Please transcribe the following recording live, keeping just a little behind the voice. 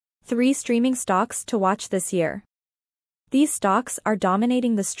3 streaming stocks to watch this year. These stocks are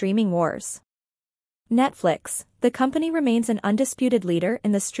dominating the streaming wars. Netflix, the company remains an undisputed leader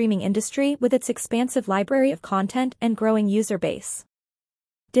in the streaming industry with its expansive library of content and growing user base.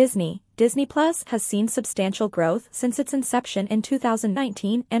 Disney Plus has seen substantial growth since its inception in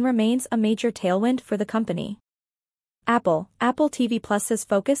 2019 and remains a major tailwind for the company. Apple TV Plus's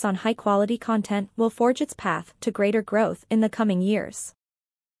focus on high-quality content will forge its path to greater growth in the coming years.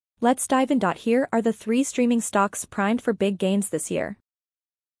 Let's dive in. Here are the 3 streaming stocks primed for big gains this year.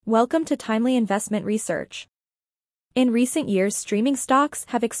 Welcome to Timely Investment Research. In recent years, streaming stocks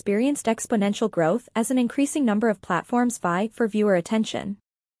have experienced exponential growth as an increasing number of platforms vie for viewer attention.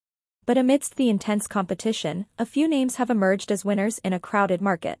 But amidst the intense competition, a few names have emerged as winners in a crowded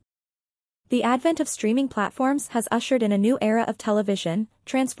market. The advent of streaming platforms has ushered in a new era of television,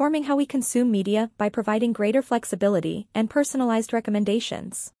 transforming how we consume media by providing greater flexibility and personalized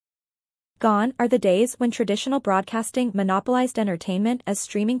recommendations. Gone are the days when traditional broadcasting monopolized entertainment as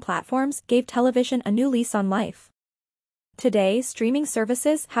streaming platforms gave television a new lease on life. Today, streaming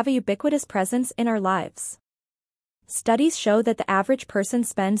services have a ubiquitous presence in our lives. Studies show that the average person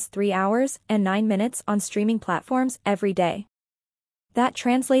spends 3 hours and 9 minutes on streaming platforms every day. That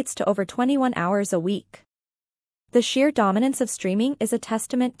translates to over 21 hours a week. The sheer dominance of streaming is a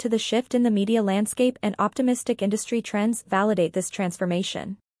testament to the shift in the media landscape, and optimistic industry trends validate this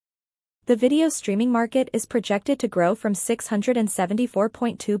transformation. The video streaming market is projected to grow from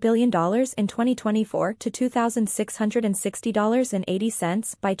 $674.2 billion in 2024 to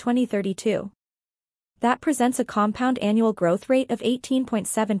 $2,660.80 by 2032. That presents a compound annual growth rate of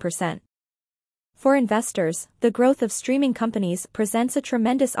 18.7%. For investors, the growth of streaming companies presents a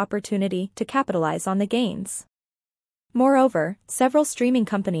tremendous opportunity to capitalize on the gains. Moreover, several streaming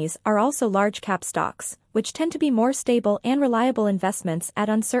companies are also large-cap stocks, which tend to be more stable and reliable investments at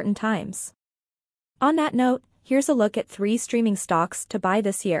uncertain times. On that note, here's a look at 3 streaming stocks to buy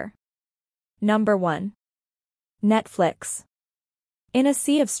this year. Number 1. Netflix. In a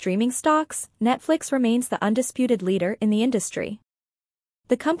sea of streaming stocks, Netflix remains the undisputed leader in the industry.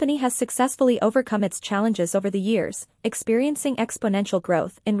 The company has successfully overcome its challenges over the years, experiencing exponential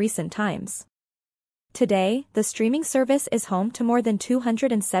growth in recent times. Today, the streaming service is home to more than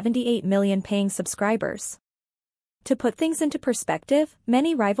 278 million paying subscribers. To put things into perspective,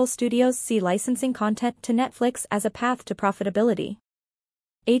 many rival studios see licensing content to Netflix as a path to profitability.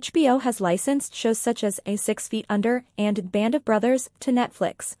 HBO has licensed shows such as 6 Feet Under and Band of Brothers to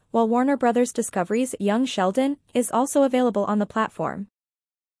Netflix, while Warner Bros. Discovery's Young Sheldon is also available on the platform.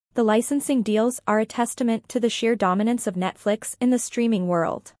 The licensing deals are a testament to the sheer dominance of Netflix in the streaming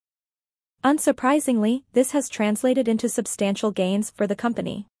world. Unsurprisingly, this has translated into substantial gains for the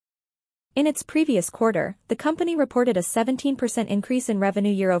company. In its previous quarter, the company reported a 17% increase in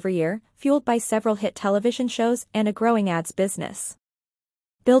revenue year-over-year, fueled by several hit television shows and a growing ads business.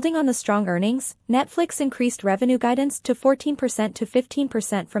 Building on the strong earnings, Netflix increased revenue guidance to 14% to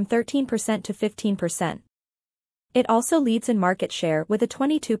 15% from 13% to 15%. It also leads in market share with a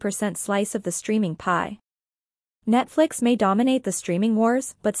 22% slice of the streaming pie. Netflix may dominate the streaming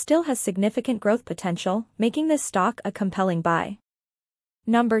wars but still has significant growth potential, making this stock a compelling buy.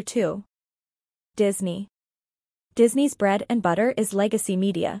 Number 2. Disney. Disney's bread and butter is legacy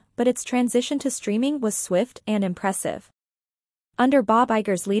media, but its transition to streaming was swift and impressive. Under Bob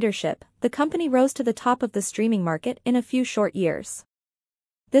Iger's leadership, the company rose to the top of the streaming market in a few short years.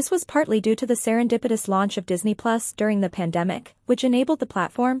 This was partly due to the serendipitous launch of Disney Plus during the pandemic, which enabled the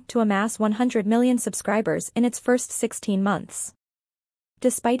platform to amass 100 million subscribers in its first 16 months.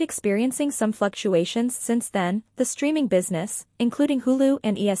 Despite experiencing some fluctuations since then, the streaming business, including Hulu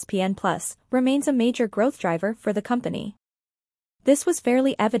and ESPN Plus, remains a major growth driver for the company. This was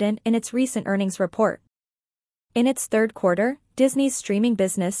fairly evident in its recent earnings report. In its third quarter, Disney's streaming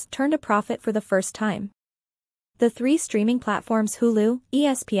business turned a profit for the first time. The 3 streaming platforms Hulu,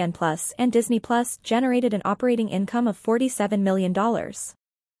 ESPN Plus, and Disney Plus generated an operating income of $47 million.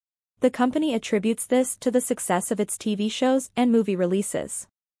 The company attributes this to the success of its TV shows and movie releases.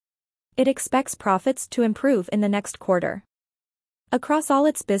 It expects profits to improve in the next quarter. Across all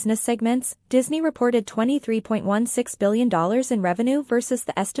its business segments, Disney reported $23.16 billion in revenue versus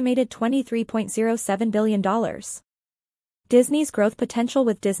the estimated $23.07 billion. Disney's growth potential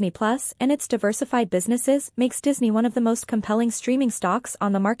with Disney Plus and its diversified businesses makes Disney one of the most compelling streaming stocks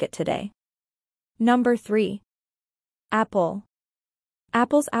on the market today. Number 3. Apple.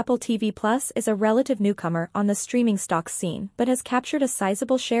 Apple's Apple TV Plus is a relative newcomer on the streaming stock scene but has captured a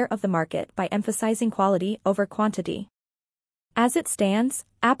sizable share of the market by emphasizing quality over quantity. As it stands,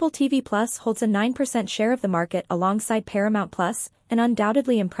 Apple TV Plus holds a 9% share of the market alongside Paramount Plus, an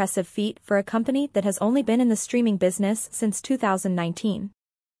undoubtedly impressive feat for a company that has only been in the streaming business since 2019.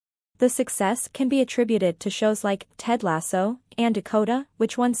 The success can be attributed to shows like Ted Lasso and Dakota,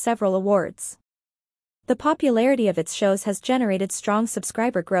 which won several awards. The popularity of its shows has generated strong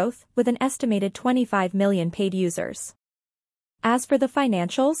subscriber growth, with an estimated 25 million paid users. As for the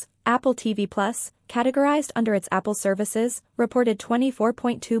financials, Apple TV Plus, categorized under its Apple services, reported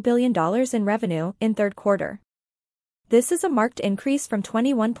 $24.2 billion in revenue in third quarter. This is a marked increase from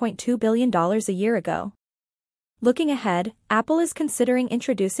 $21.2 billion a year ago. Looking ahead, Apple is considering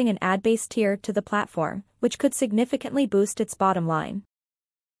introducing an ad-based tier to the platform, which could significantly boost its bottom line.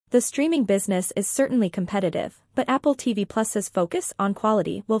 The streaming business is certainly competitive, but Apple TV Plus's focus on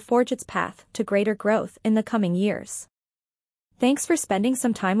quality will forge its path to greater growth in the coming years. Thanks for spending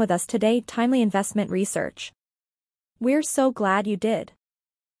some time with us today, Timely Investment Research. We're so glad you did.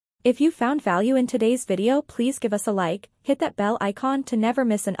 If you found value in today's video, please give us a like, hit that bell icon to never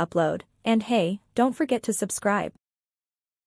miss an upload, and hey, don't forget to subscribe.